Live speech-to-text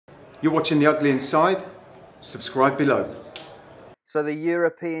You're watching The Ugly Inside. Subscribe below. So the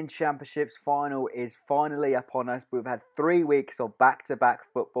European Championships final is finally upon us. We've had 3 weeks of back-to-back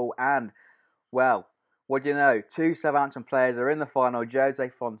football and, well, what do you know? 2 Southampton players are in the final, Jose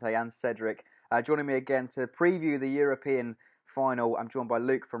Fonte and Cedric. Joining me again to preview the European final, I'm joined by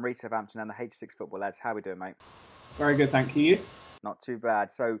Luke from Reed Southampton and the H6 Football Lads. How are we doing, mate? Very good, thank you. Not too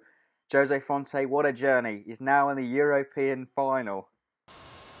bad. So, Jose Fonte, what a journey. He's now in the European final.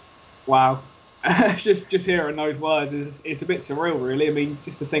 Wow. just hearing those words, it's a bit surreal, really. I mean,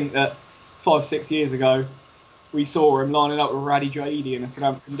 just to think that 5-6 years ago, we saw him lining up with Radhi Jaidi in a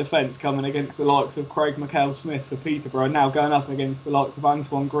Southampton defence, coming against the likes of Craig McHale-Smith for Peterborough, and now going up against the likes of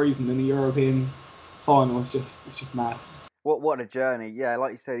Antoine Griezmann in the European final. It's just mad. What a journey. Yeah,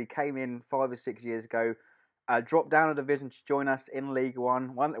 like you said, he came in 5 or 6 years ago, dropped down a division to join us in League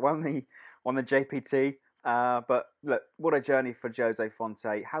One, won the JPT. But look, what a journey for Jose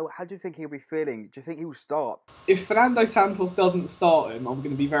Fonte. How do you think he'll be feeling? Do you think he will start? If Fernando Santos doesn't start him, I'm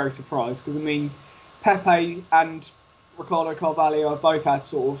going to be very surprised, because, I mean, Pepe and Ricardo Carvalho have both had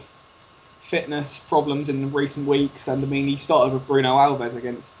sort of fitness problems in the recent weeks, and I mean, he started with Bruno Alves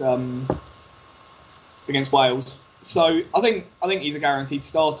against Wales. So I think he's a guaranteed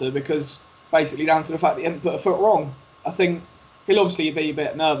starter, because basically down to the fact that he hadn't put a foot wrong. I think he'll obviously be a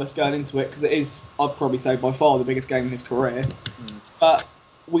bit nervous going into it, because it is, I'd probably say, by far the biggest game in his career. But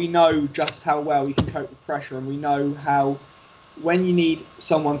we know just how well he can cope with pressure, and we know how, when you need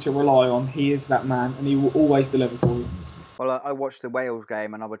someone to rely on, he is that man, and he will always deliver for you. Well, I watched the Wales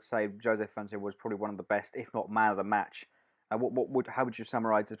game, and I would say Jose Fonte was probably one of the best, if not man of the match. How would you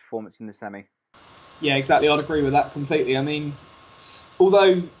summarise his performance in the semi? Yeah, exactly. I'd agree with that completely. I mean,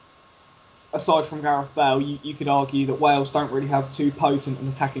 although aside from Gareth Bale, you could argue that Wales don't really have too potent an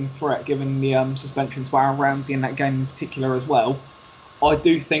attacking threat, given the suspension to Aaron Ramsey in that game in particular as well. I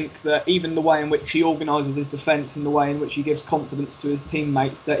do think that even the way in which he organises his defence and the way in which he gives confidence to his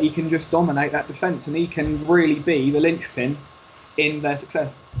teammates, that he can just dominate that defence, and he can really be the linchpin in their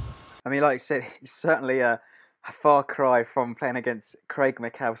success. I mean, like you said, he's certainly a far cry from playing against Craig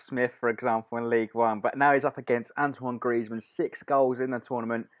McHale-Smith, for example, in League One. But now he's up against Antoine Griezmann, 6 goals in the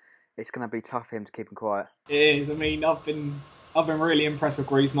tournament. It's going to be tough for him to keep him quiet. It is. I mean, I've been really impressed with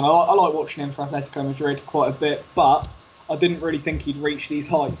Griezmann. I like watching him for Atletico Madrid quite a bit, but I didn't really think he'd reach these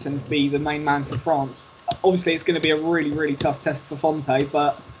heights and be the main man for France. Obviously, it's going to be a really, really tough test for Fonte,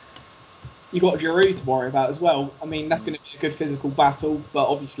 but you've got Giroud to worry about as well. I mean, that's going to be a good physical battle, but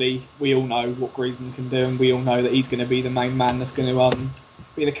obviously we all know what Griezmann can do, and we all know that he's going to be the main man that's going to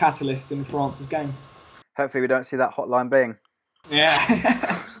be the catalyst in France's game. Hopefully we don't see that hotline bing.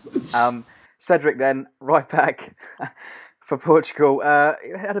 Yeah. Cedric then, right back for Portugal.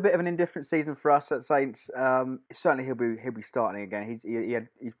 He had a bit of an indifferent season for us at Saints. Certainly he'll be starting again.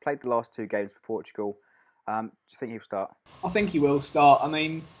 He's played the last 2 games for Portugal. Do you think he'll start? I think he will start. I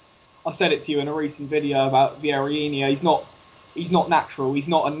mean, I said it to you in a recent video about Vieira. He's not natural. He's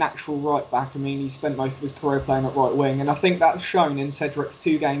not a natural right back. I mean, he spent most of his career playing at right wing, and I think that's shown in Cedric's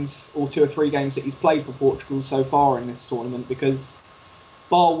 2 games or 2 or 3 games that he's played for Portugal so far in this tournament, because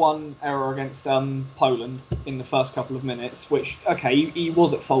bar one error against Poland in the first couple of minutes, which, okay, he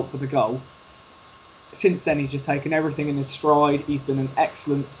was at fault for the goal. Since then, he's just taken everything in his stride. He's been an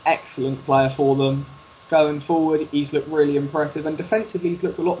excellent player for them. Going forward, he's looked really impressive, and defensively, he's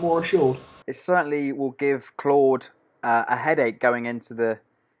looked a lot more assured. It certainly will give Claude a headache going into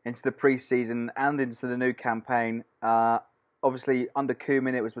the pre-season and into the new campaign. Obviously, under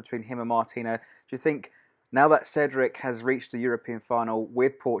Koeman, it was between him and Martino. Do you think, now that Cedric has reached the European final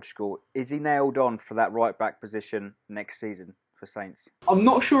with Portugal, is he nailed on for that right-back position next season for Saints? I'm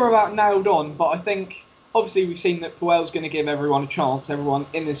not sure about nailed on, but I think, obviously, we've seen that Puel's going to give everyone a chance. Everyone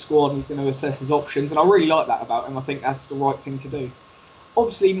in this squad is going to assess his options, and I really like that about him. I think that's the right thing to do.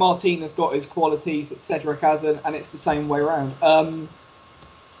 Obviously, Martina's got his qualities that Cedric hasn't, and it's the same way around.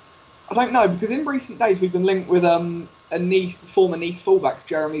 I don't know, because in recent days we've been linked with former Nice fullback,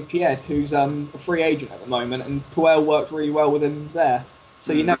 Jeremy Pied, who's a free agent at the moment, and Puel worked really well with him there.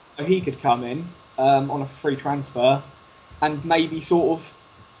 So you never know, he could come in on a free transfer and maybe sort of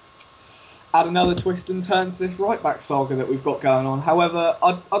add another twist and turn to this right-back saga that we've got going on. However,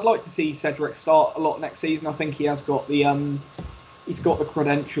 I'd like to see Cedric start a lot next season. I think he has got the he's got the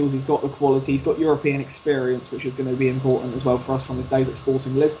credentials, he's got the quality, he's got European experience, which is going to be important as well for us from his days at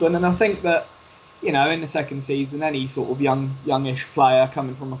Sporting Lisbon. And I think that, you know, in the second season, any sort of youngish player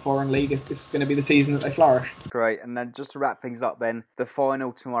coming from a foreign league, this is going to be the season that they flourish. Great. And then just to wrap things up then, the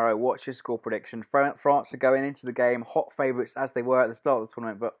final tomorrow, what's your score prediction? France are going into the game hot favourites as they were at the start of the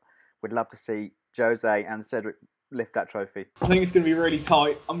tournament, but we'd love to see Jose and Cedric lift that trophy? I think it's going to be really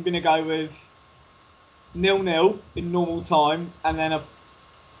tight. I'm going to go with 0-0 in normal time, and then a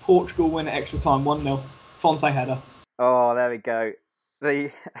Portugal win at extra time, 1-0. Fonte header. Oh, there we go.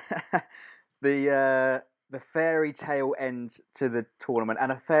 The the fairy tale end to the tournament,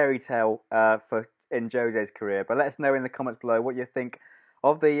 and a fairy tale in Jose's career. But let us know in the comments below what you think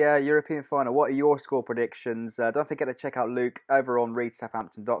of the European final. What are your score predictions? Don't forget to check out Luke over on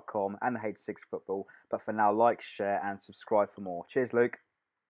readsouthampton.com and H6 Football. But for now, like, share and subscribe for more. Cheers, Luke.